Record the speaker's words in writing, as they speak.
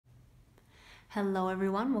Hello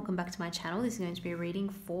everyone, welcome back to my channel. This is going to be a reading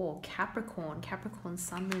for Capricorn,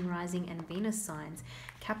 Sun, Moon, Rising and Venus signs.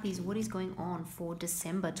 Cappies, what is going on for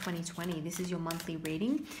December 2020? This is your monthly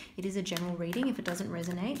reading. It is a general reading. If it doesn't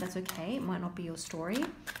resonate, that's okay. It might not be your story.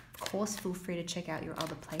 Of course, feel free to check out your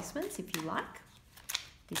other placements if you like.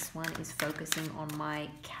 This one is focusing on my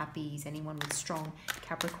Cappies, anyone with strong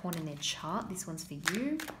Capricorn in their chart. This one's for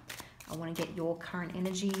you. I want to get your current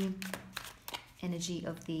energy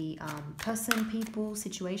of the person, people,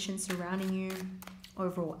 situation surrounding you,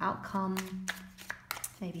 overall outcome,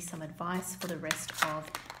 maybe some advice for the rest of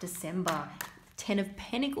December. 10 of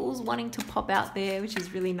Pentacles wanting to pop out there, which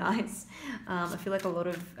is really nice. I feel like a lot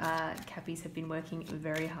of Cappies have been working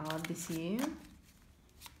very hard this year.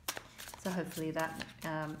 So hopefully that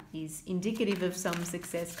is indicative of some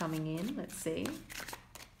success coming in. Let's see.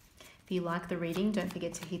 If you like the reading, don't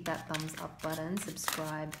forget to hit that thumbs up button,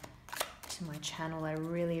 subscribe to my channel. I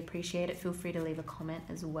really appreciate it. Feel free to leave a comment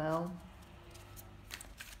as well.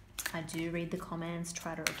 I do read the comments,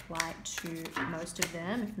 try to reply to most of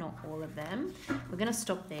them, if not all of them. We're going to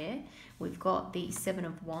stop there. We've got the 7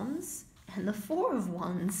 of Wands and the 4 of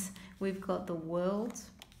Wands. We've got the World,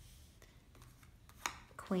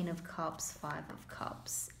 Queen of Cups, 5 of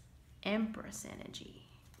Cups, Empress energy.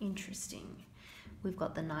 Interesting. We've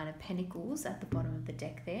got the 9 of Pentacles at the bottom of the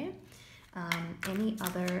deck there. Any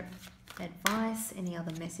other advice, any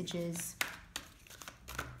other messages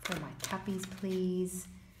for my Cappies, please,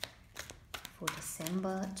 for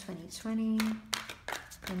December 2020?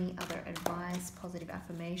 Any other advice, positive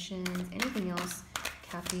affirmations, anything else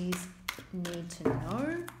Cappies need to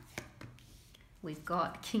know? We've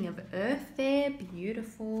got King of Earth there,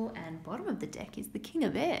 beautiful, and bottom of the deck is the King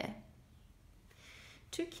of Air.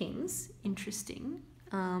 2 kings, interesting.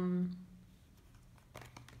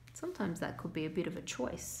 Sometimes that could be a bit of a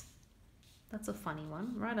choice. That's a funny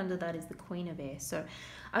one. Right under that is the Queen of Air. So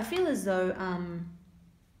I feel as though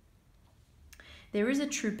there is a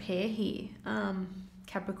true pair here,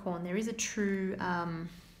 Capricorn. There is a true,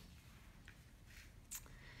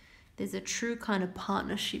 there's a true kind of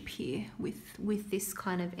partnership here with this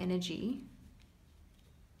kind of energy.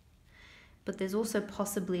 But there's also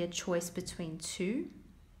possibly a choice between two.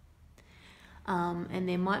 And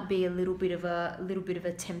there might be a little bit of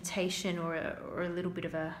a temptation or a little bit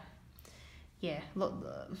of a, yeah,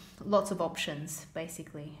 lots of options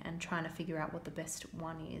basically, and trying to figure out what the best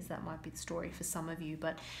one is. That might be the story for some of you,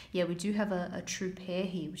 but yeah, we do have a true pair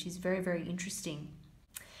here, which is very, very interesting.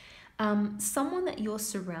 Someone that you're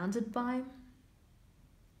surrounded by,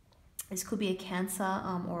 this could be a Cancer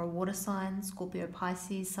or a water sign, Scorpio,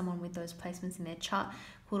 Pisces, someone with those placements in their chart.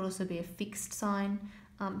 Could also be a fixed sign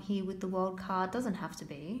here with the World card, doesn't have to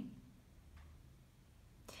be.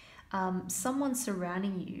 Someone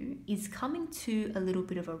surrounding you is coming to a little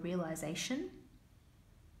bit of a realization.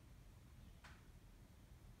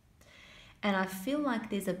 And I feel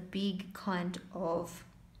like there's a big kind of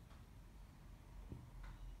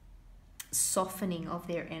softening of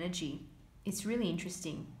their energy. It's really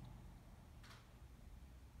interesting.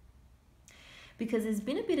 Because there's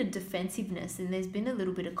been a bit of defensiveness and there's been a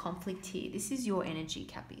little bit of conflict here. This is your energy,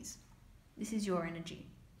 Cappies. This is your energy.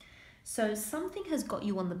 So something has got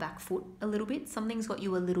you on the back foot a little bit. Something's got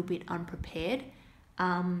you a little bit unprepared.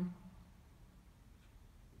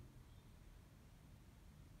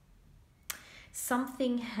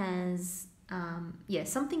 Something has,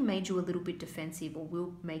 something made you a little bit defensive, or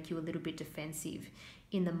will make you a little bit defensive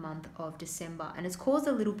in the month of December. And it's caused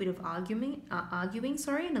a little bit of arguing,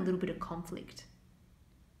 and a little bit of conflict.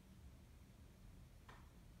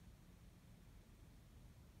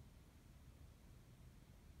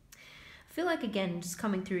 I feel like, again, just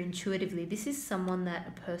coming through intuitively, this is someone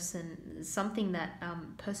that something that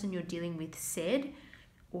person you're dealing with said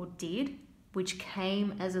or did, which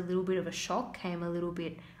came as a little bit of a shock, came a little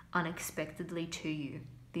bit unexpectedly to you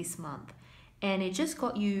this month. And it just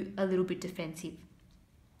got you a little bit defensive.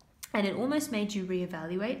 And it almost made you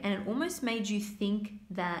reevaluate, and it almost made you think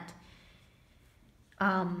that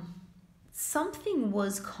something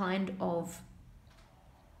was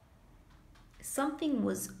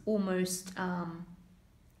almost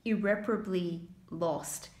irreparably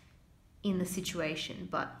lost in the situation.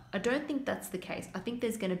 But I don't think that's the case. I think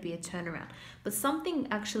there's going to be a turnaround. But something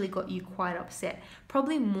actually got you quite upset,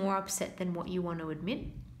 probably more upset than what you want to admit,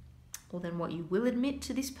 or than what you will admit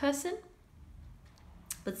to this person.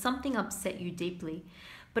 But something upset you deeply.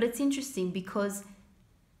 But it's interesting because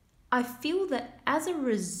I feel that as a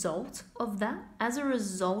result of that, as a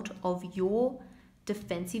result of your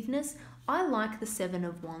defensiveness, I like the 7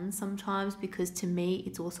 of Wands sometimes, because to me,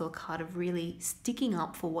 it's also a card of really sticking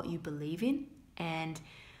up for what you believe in. And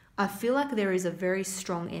I feel like there is a very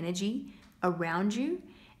strong energy around you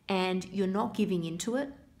and you're not giving into it.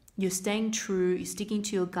 You're staying true, you're sticking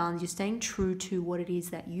to your guns, you're staying true to what it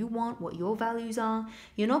is that you want, what your values are.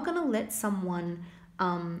 You're not going to let someone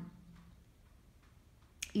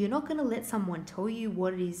tell you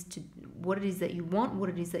what it is that you want, what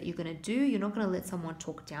it is that you're going to do. You're not going to let someone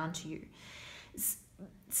talk down to you.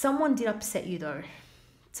 Someone did upset you though.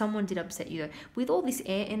 With all this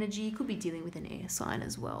air energy, you could be dealing with an air sign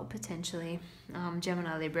as well, potentially.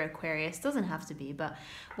 Gemini, Libra, Aquarius, doesn't have to be, but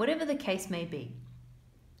whatever the case may be.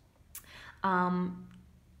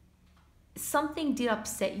 Something did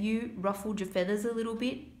upset you, ruffled your feathers a little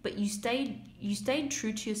bit, but you stayed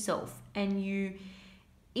true to yourself, and you,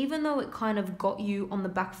 even though it kind of got you on the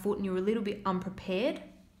back foot and you were a little bit unprepared,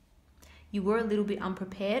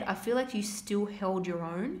 I feel like you still held your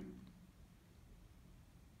own.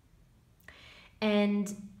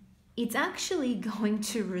 And it's actually going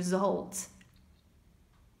to result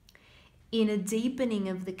in a deepening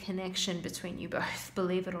of the connection between you both,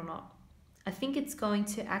 believe it or not. I think it's going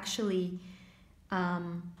to actually,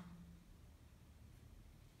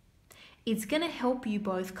 it's going to help you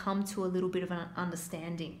both come to a little bit of an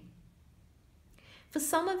understanding. For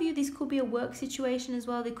some of you, this could be a work situation as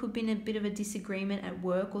well. There could be a bit of a disagreement at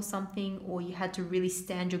work or something, or you had to really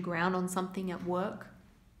stand your ground on something at work.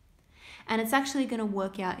 And it's actually going to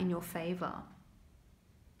work out in your favor.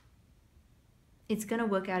 It's going to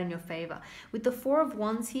work out in your favor. With the Four of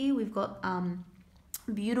Wands here, we've got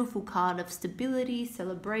beautiful card of stability,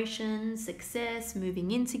 celebration, success,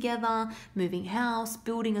 moving in together, moving house,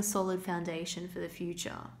 building a solid foundation for the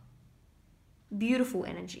future. Beautiful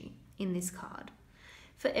energy in this card.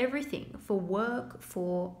 For everything, for work,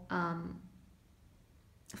 for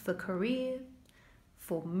career,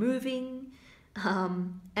 for moving,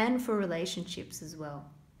 and for relationships as well.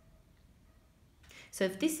 So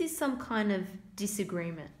if this is some kind of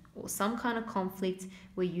disagreement or some kind of conflict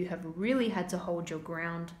where you have really had to hold your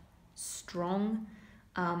ground strong,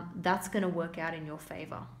 that's going to work out in your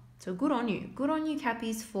favor. So good on you. Good on you,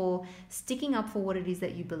 Cappies, for sticking up for what it is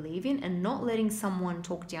that you believe in and not letting someone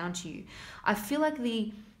talk down to you. I feel like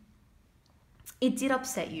it did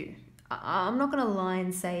upset you. I'm not going to lie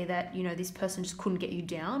and say that, this person just couldn't get you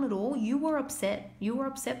down at all. You were upset. You were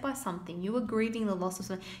upset by something. You were grieving the loss of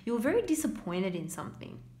something. You were very disappointed in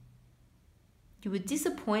something. You were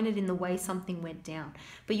disappointed in the way something went down,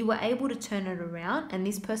 but you were able to turn it around, and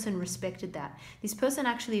this person respected that. This person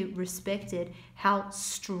actually respected how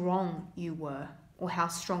strong you were, or how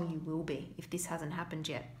strong you will be if this hasn't happened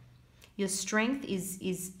yet. Your strength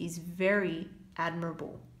is very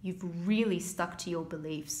admirable. You've really stuck to your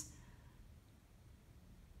beliefs.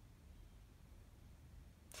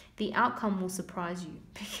 The outcome will surprise you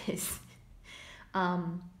because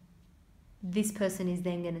this person is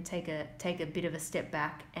then going to take a bit of a step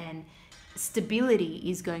back, and stability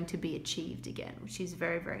is going to be achieved again, which is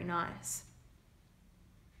very, very nice.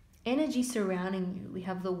 Energy surrounding you. We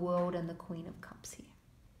have the World and the Queen of Cups here.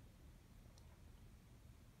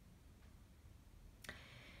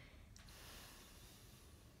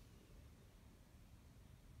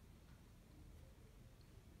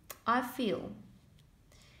 I feel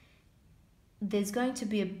there's going to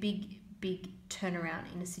be a big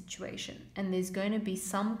turnaround in a situation, and there's going to be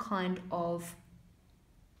some kind of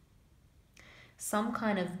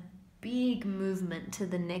big movement to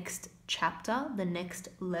the next chapter, the next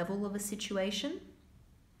level of a situation.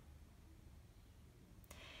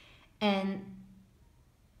 And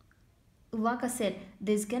like I said,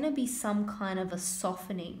 there's going to be some kind of a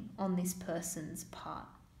softening on this person's part.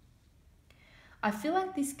 I feel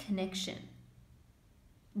like this connection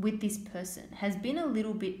with this person has been a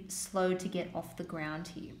little bit slow to get off the ground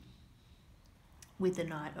here with the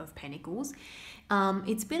Knight of Pentacles.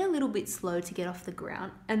 It's been a little bit slow to get off the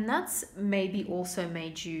ground, and that's maybe also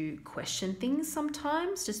made you question things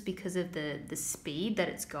sometimes just because of the speed that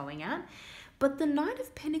it's going at. But the Knight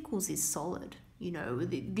of Pentacles is solid.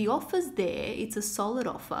 The offer's there. It's a solid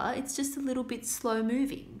offer. It's just a little bit slow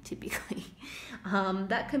moving typically.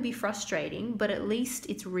 That can be frustrating, but at least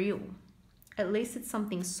it's real. At least it's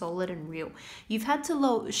something solid and real. You've had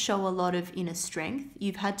to show a lot of inner strength.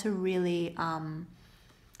 You've had to really,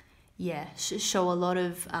 show a lot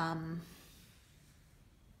of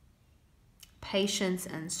patience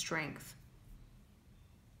and strength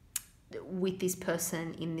with this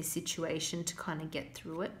person in this situation to kind of get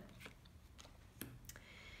through it.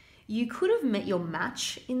 You could have met your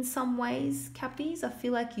match in some ways, Cappies. I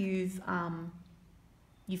feel like you've kind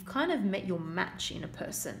of met your match in a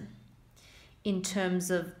person, in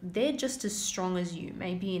terms of they're just as strong as you,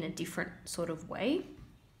 maybe in a different sort of way.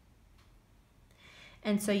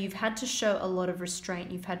 And so you've had to show a lot of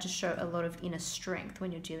restraint. You've had to show a lot of inner strength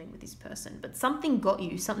when you're dealing with this person. But something got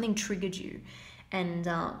you, something triggered you, and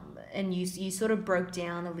you sort of broke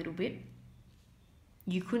down a little bit.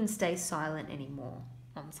 You couldn't stay silent anymore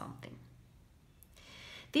on something.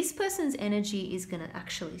 This person's energy is going to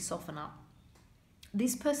actually soften up.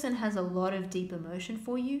 This person has a lot of deep emotion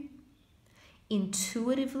for you.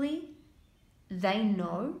 Intuitively, they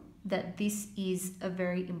know that this is a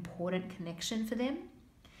very important connection for them.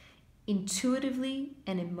 Intuitively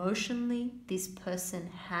and emotionally, this person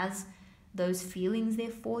has those feelings there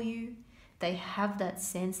for you. They have that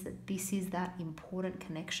sense that this is that important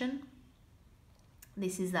connection.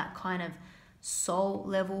 This is that kind of soul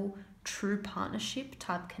level, true partnership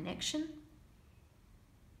type connection.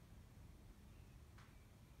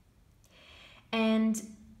 And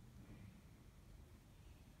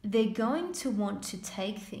they're going to want to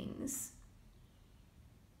take things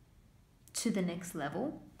to the next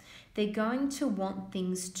level. They're going to want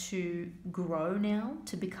things to grow now,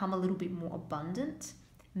 to become a little bit more abundant,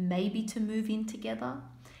 maybe to move in together,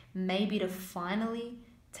 maybe to finally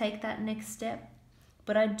take that next step.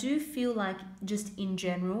 But I do feel like, just in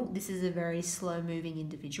general, this is a very slow moving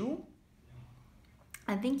individual.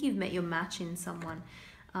 I think you've met your match in someone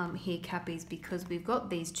here, Cappies, because we've got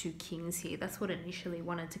these two kings here. That's what initially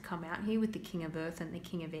wanted to come out here with the King of Earth and the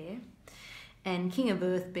King of Air. And King of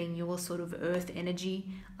Earth being your sort of earth energy.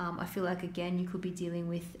 I feel like, again, you could be dealing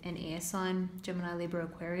with an air sign, Gemini, Libra,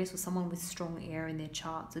 Aquarius, or someone with strong air in their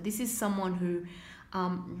chart. So this is someone who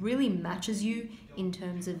really matches you in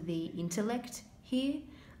terms of the intellect here.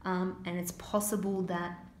 And it's possible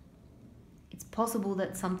that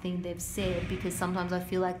something they've said, because sometimes I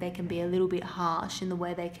feel like they can be a little bit harsh in the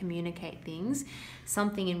way they communicate things.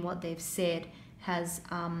 Something in what they've said has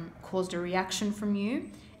caused a reaction from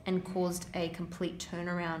you and caused a complete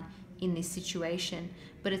turnaround in this situation.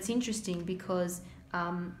 But it's interesting because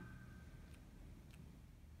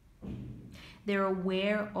they're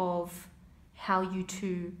aware of how you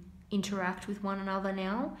two interact with one another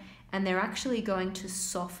now, and they're actually going to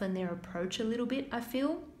soften their approach a little bit, I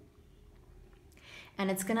feel. And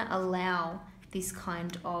it's going to allow this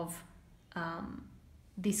kind of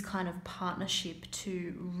partnership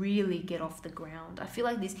to really get off the ground. I feel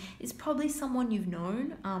like this is probably someone you've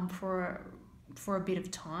known for a bit of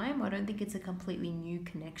time. I don't think it's a completely new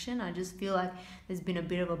connection. I just feel like there's been a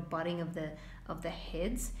bit of a butting of the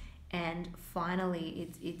heads, and finally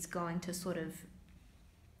it's going to sort of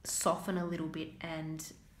soften a little bit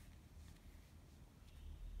and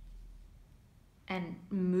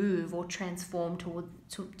move or transform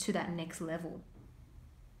to that next level.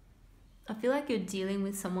 I feel like you're dealing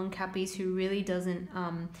with someone, Cappies, who really doesn't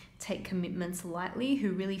take commitments lightly,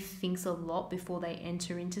 who really thinks a lot before they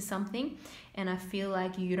enter into something. And I feel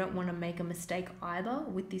like you don't want to make a mistake either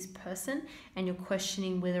with this person, and you're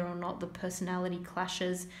questioning whether or not the personality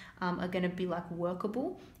clashes are going to be like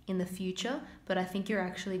workable in the future. But I think you're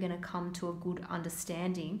actually going to come to a good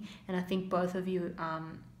understanding, and I think both of you,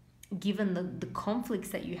 given the conflicts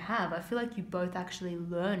that you have, I feel like you both actually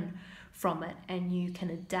learn from it, and you can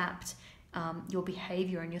adapt your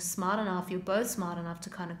behavior, and you're both smart enough to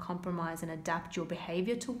kind of compromise and adapt your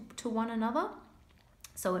behavior to one another.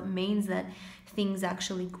 So it means that things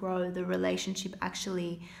actually grow, the relationship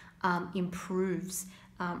actually improves,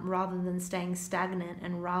 rather than staying stagnant,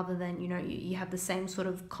 and rather than, you have the same sort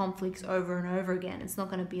of conflicts over and over again. It's not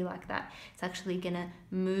going to be like that. It's actually going to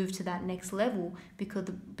move to that next level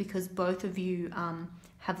because both of you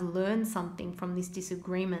have learned something from this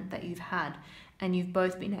disagreement that you've had, and you've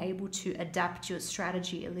both been able to adapt your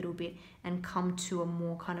strategy a little bit and come to a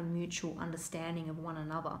more kind of mutual understanding of one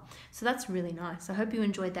another. So that's really nice. I hope you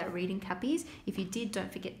enjoyed that reading, Cappies. If you did,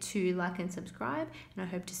 don't forget to like and subscribe, and I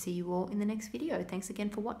hope to see you all in the next video. Thanks again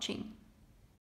for watching.